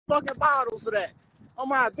fucking bottle for that. On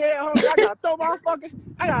my dead homie, I gotta throw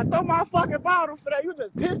my fucking bottle for that. You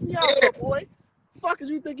just pissed me off, little boy. Fuck is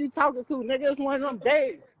you think you talking to, nigga? It's one of them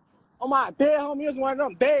days. On my dead homie, it's one of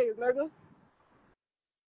them days, nigga.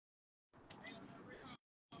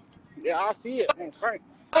 Yeah, I see it, man, Frank.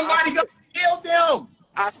 Somebody go kill them.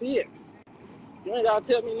 I see it. You ain't gotta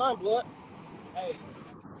tell me nothing, blood.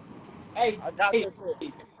 Hey, I got this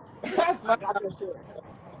shit. that's I got this shit.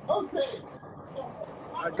 okay.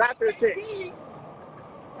 I got this shit.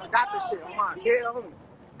 I got this shit on my dead homie.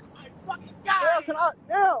 I fucking got it.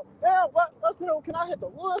 What's it? Can I hit the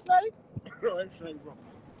wood, say?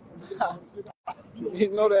 You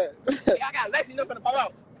know that. Hey, I got Lexi enough finna pop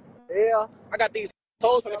out. Yeah. I got these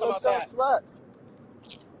toes finna come outside. Sluts.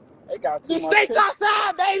 They got too The much snakes shit.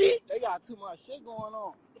 outside, baby. They got too much shit going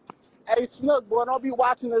on. Hey, Snook, boy, don't be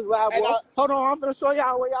watching this live, boy. Hold on, I'm finna show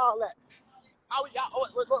y'all where y'all at. What y'all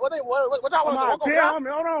want to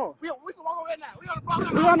Hold on. We can walk over there now. We on the block.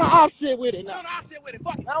 We on the off shit with it We now. on the off shit with it.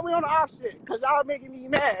 Fuck it. Now we on the off shit, cause y'all making me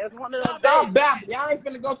mad. It's one of those Stop days. bapping. Y'all ain't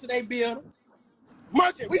finna go to their building.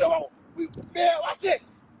 Merchant, we go. Man, watch this.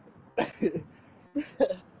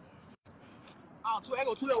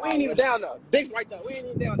 We ain't even down there. Dick's right there. We ain't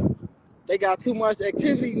even down there. They got too much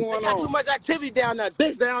activity going on. They got too much activity down there.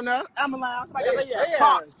 Dick's down there. I'm alive. They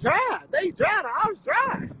are dry. They dry. The ops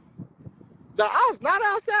dry. The ops not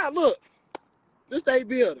outside. Look, this they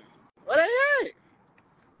building. Where they at?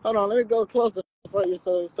 Hold on, let me go closer for you,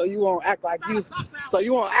 so you won't act like you. So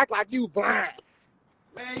you won't act like you blind.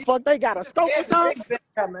 Man, Fuck, they got a scope or something.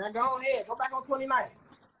 Yeah, man, go ahead. Go back on 29.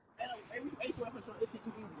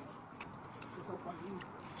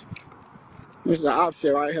 This is the op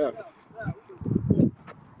shit right here.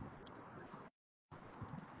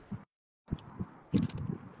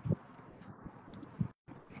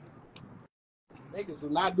 Niggas do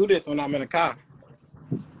not do this when I'm in a car.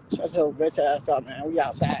 Shut your bitch ass up, man. We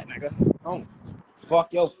outside, nigga. Oh,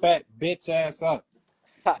 fuck your fat bitch ass up.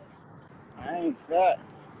 I ain't fat.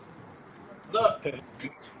 Look,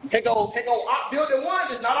 here go op building one.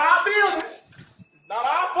 It's not our building. It's not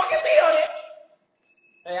our fucking building.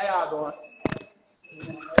 Hey, how y'all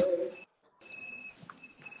doing?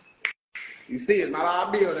 You see, it's not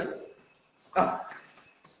our building.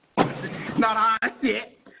 Not our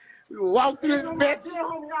shit. We walk through this bitch. Dear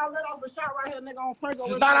homie, y'all let off a shot right here, nigga, on Franco.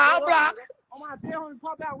 It's not our block. On my dear homie,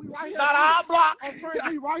 pop out. We right here. It's not our block. On Franco,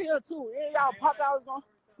 we right here too. Yeah, y'all pop out.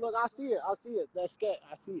 Look, I see it. That's scat.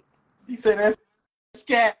 I see it. He said that's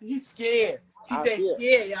scared. He's scared. TJ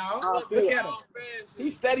scared, y'all. Look at him.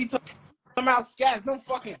 He's steady talking about scats. Them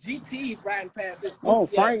fucking GTs riding past this. Oh,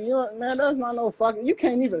 Frank, man, that's not no fucking. You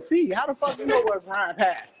can't even see. How the fuck you know what's riding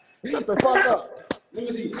past? Shut the fuck up. Let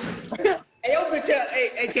me see. Hey, your bitch ass.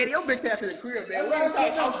 Hey, Katie, your bitch ass in the crib, man. We ain't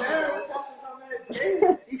talking about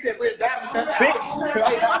that. He said we're that bitch.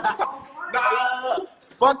 Nah,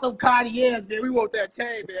 fuck them Cartiers, man. We want that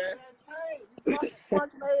chain, man.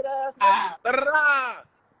 Punch made ass.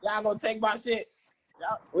 Y'all gonna take my shit.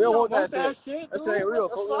 We don't want that shit. Let's say real.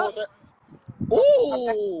 We want that.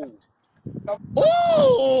 Ooh.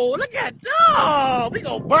 Ooh, look at that. We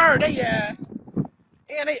gonna burn they ass.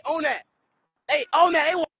 And they own that. They own that.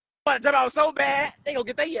 They want to jump out so bad, they gonna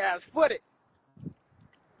get their ass footed.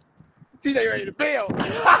 TJ ready to bail.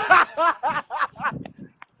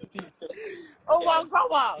 Oh my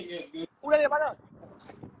God. Who that is about that?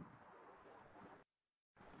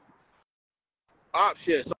 Op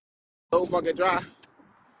shit. So fucking dry.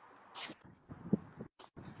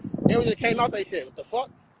 And we just came out that shit. What the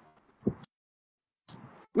fuck?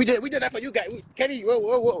 We did that for you guys. Kenny, where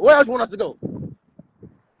else you want us to go?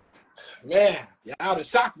 Man, y'all have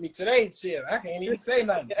shocked me today, shit. I can't even say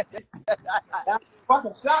nothing. Y'all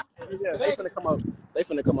fucking shocked me today. They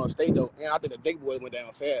finna come on stage though. And I think the big boy went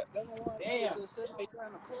down fast. Damn.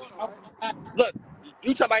 Look,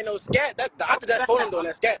 you talking about no scat? I think that phone number on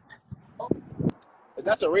that scat.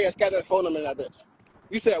 That's a red scat. That phone number in that bitch.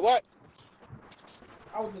 You said what?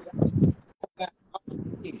 I was just.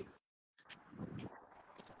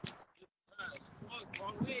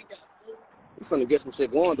 We finna get some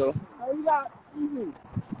shit going though. We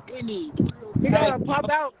gotta pop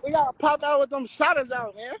out. We gotta pop out with them shotters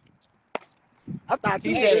out, man. I thought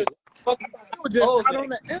you just just out on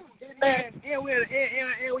the end,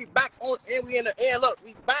 and we back on, and we in the end. Look,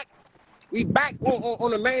 we back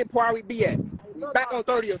on the main part we be at. We back on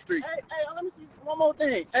 30th Street. Hey, let me see one more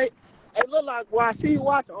thing. Hey, look like what I see you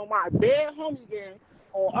watching on my dead homie game.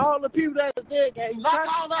 On all the people that's dead game. Do not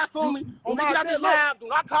call our phone. On my live. Do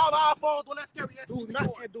not call our phones when that scary ass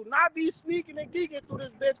shit. Do not be sneaking and geeking through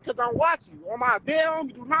this bitch, cause I'm watching you. On my dead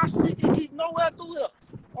homie, do not sneak and geek nowhere through here.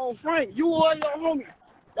 On Frank, you or your homie.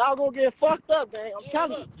 Y'all gonna get fucked up, gang. I'm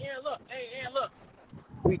telling you. And look.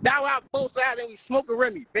 We down out both sides and we smoke a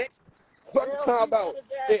Remy, bitch. What you talking about?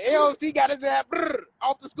 The LC got his ass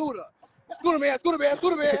off the scooter. Scooter man. What you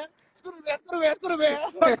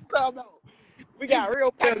talking about? We got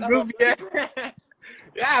real packs out here.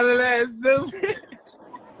 Y'all little ass stupid.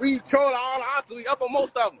 We troll all the options. We up on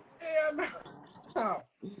most of them. Hell no.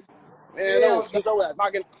 Man, no, snitch your ass.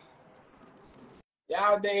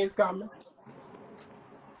 Y'all days coming.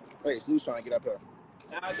 Wait, who's trying to get up here?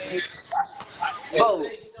 Y'all days. Bro, I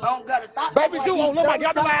don't gotta stop. Baby, you on Lil Mike, get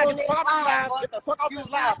off the live. Get the fuck off this live. Get the fuck off this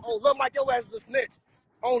live. Oh, Lil Mike, your ass is a snitch.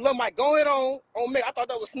 On Lil Mike, going on me. I thought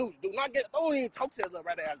that was Snooch. Don't even talk to his little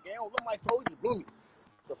red ass gang. On Lil Mike, so he just blew me.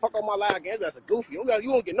 The fuck on my live gang. That's a goofy. You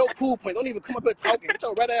won't get no cool point. Don't even come up here talking. Get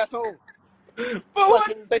your red ass on. For what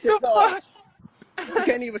the fuck? You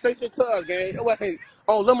can't even say shit to us, gang. Your ass ain't,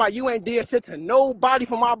 on Lil Mike, you ain't did shit to nobody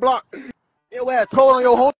from my block. Your ass told on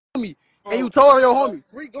your homie. And you told on your homie.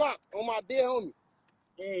 3 Glock on my dead homie.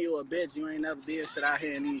 And you a bitch. You ain't never did shit out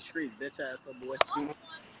here in these streets, bitch ass little boy. Oh,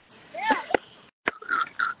 yeah.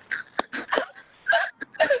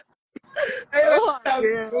 Hey,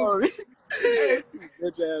 Bitch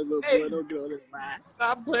ass little boy. Don't get on this live.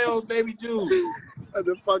 stop playing with Baby Jude. What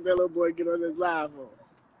the fuck that little boy get on this live for?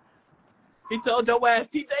 He told your ass,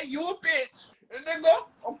 TJ, you a bitch. And nigga,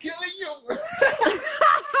 I'm killing you.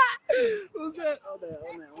 Who's that? On that.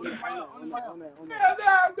 Hell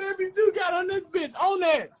nah, Baby Jude got on this bitch. On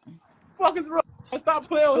that. Fuck is wrong? Stop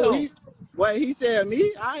playing with him. He said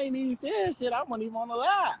me? I ain't even saying shit. I wasn't even on the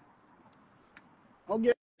live. Don't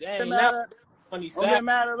get Dang, mad that at funny Don't get side.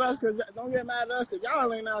 mad at us, cause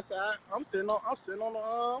y'all ain't outside. I'm sitting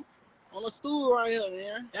on the stool right here,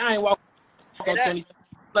 man. I ain't walking on 20.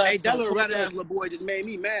 Hey, that little red ass little boy just made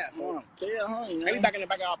me mad. Stay at home, man. Hey, we back in the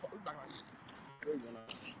back of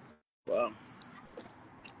our. Wow.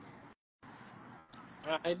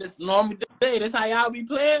 Alright, this normal day. This how y'all be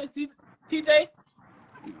playing? See, TJ?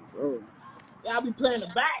 Bro. Y'all be playing the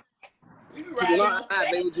back. We be You riding not on live,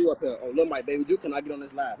 stage. Baby Drew up here. Oh, Lil Mike, Baby Drew, can I get on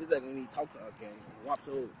this live? He's like, we need to talk to us, gang. Wop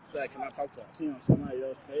so said, can I talk to us? See on somebody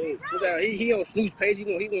else's page. He on Snoop's page. He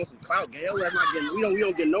want some clout, gang. Your ass not getting. We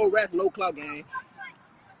don't get no rest, no clout, gang.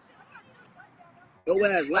 Your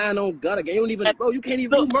ass lying on gutter, gang. You don't even, bro. You can't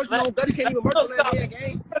even. You merchant on gutter. You can't even merch on that man,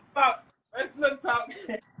 gang. Let's look talk.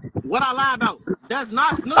 What I lie about? That's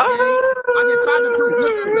not Snook, gang. I just tried to put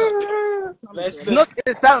Snook up here. Let's look. Snook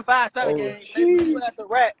is 757, Oh, gang. Baby, you ass a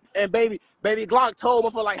rat. And baby Glock told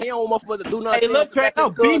motherfucker like he don't motherfucker to do nothing. Hey, Lil Trey,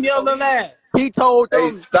 I'm beating your little ass. He told them.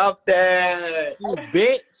 Hey, stop that. You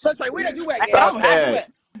bitch. Lil Trey, where that you at, Hey, gang? I'm happy with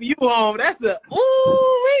you home. That's a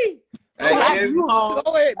ooh-wee. I'm happy you home.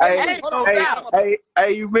 Go ahead, baby. Hold on.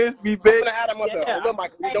 Hey, you missed me, I'm bitch. gonna add him up here. Yeah. Oh, look,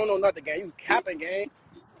 Michael, we don't know nothing, gang. You capping, gang.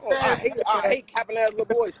 Oh, I hate capping ass little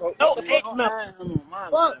boys. So No, what the fuck? ain't no.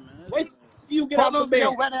 Fuck. Wait till you get out the Hold on,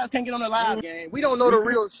 your bed. red ass can't get on the live, gang. We don't know the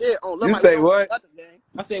real shit. On You say what?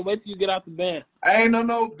 I said, wait till you get out the band. I ain't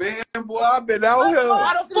no band, boy. I've been out here.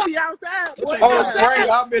 Why the fuck? Be outside. Boy, Oh, Frank,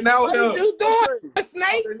 I've been out what here. you doing,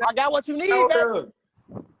 Snake? I got what you need, Out baby. here.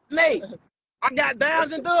 Snake. I got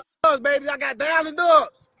downs and dubs, baby. I got downs and dubs.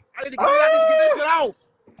 I need to get this shit off.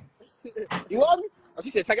 You want me? Oh, she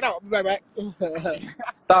said, check it out. I'll be right back.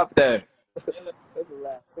 Stop that. That's a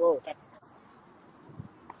laugh. So,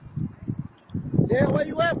 yeah, where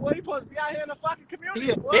you at, boy? You supposed to be out here in the fucking community.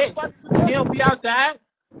 He a Boy. bitch. He don't be outside.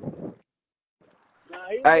 Nah,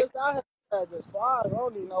 he was Hey. just out here. Just far. I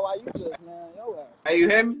don't even know why you just, man. Your ass. Hey, you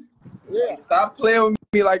hear me? Yeah. Stop playing with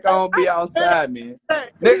me like I don't be outside, man.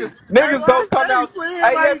 Niggas Hey, don't come why out. you playing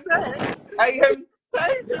Hey, like that? Hey, you hear me?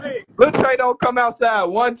 Chasing it. Lil Trey don't come outside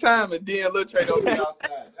one time, and then Lil Trey don't be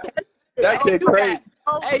outside. That shit crazy.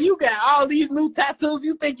 Hey, you got all these new tattoos.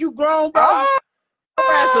 You think you grown, bro?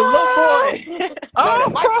 That's a little boy. No,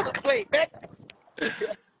 the license plate, bitch.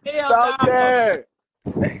 Hell Stop nah. that.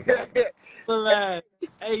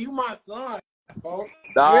 Hey, you my son, folks.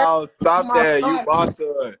 No, stop My that. son. You my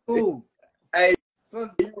son. School. Hey,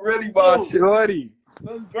 Since you really my shorty.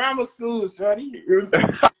 grammar school, shorty.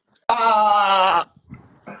 Ah.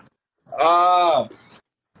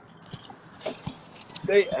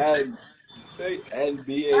 They added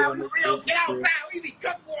BA on this shit. Get outside. We be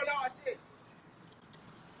truck going all shit.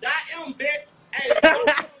 Bitch. Hey,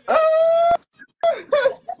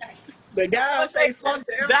 The guy say fuck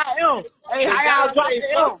the M. Hey, how y'all drop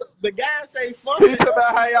the M? The guy say fuck He the talking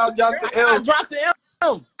about how y'all dropped the How L. y'all drop the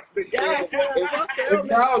M? The guy said, fuck If them.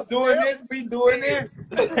 y'all doing this, we doing this.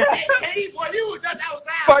 Hey, boy, you was just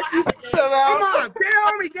outside. Fuck What you happened, talking gang? about? On my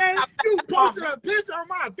damn homie, gang. You posted a picture of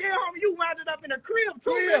my damn homie. You wound up in the crib 2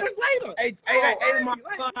 minutes later. Hey, my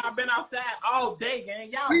son, I've been outside all day,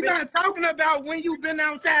 gang. Y'all We been not talking about when you been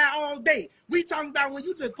outside all day. We talking about when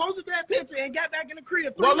you just posted that picture and got back in the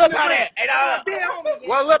crib. Well, Lil Pat at? Hey, Damn homie, gang.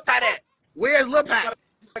 Well, Lil Pat at? Where's Lil Pat?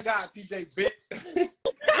 I got TJ, bitch.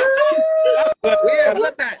 Where's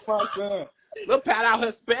Lil Pat? My son. Lil Pat out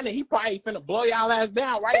here spending. He probably finna blow y'all ass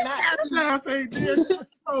down right now. Now say this.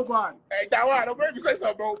 Nobody. Hey, don't make me say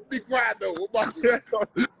something, bro. Be quiet, though.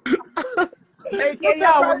 Hey, can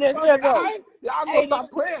y'all want this here though? Y'all gonna stop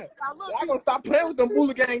playing. Y'all gonna stop playing with them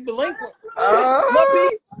Bula Gang delinquents. Lil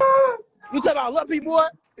P? You talking about Lil P, boy?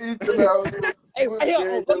 Hey, right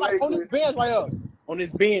here, on this bench right here. On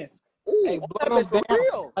this Benz. Ooh, Hey, on blow that them bitch for down.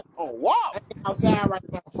 real. Oh, wow. I ain't outside right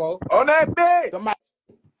now, folks. On that bed. Somebody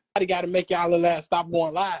got to make y'all little ass stop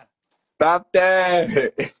going live. Stop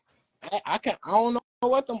that. I don't know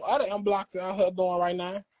what them other M blocks out here doing right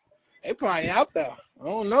now. They probably out there. I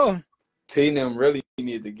don't know. T them really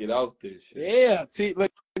need to get off this shit. Yeah,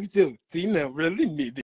 look at you. Tina really need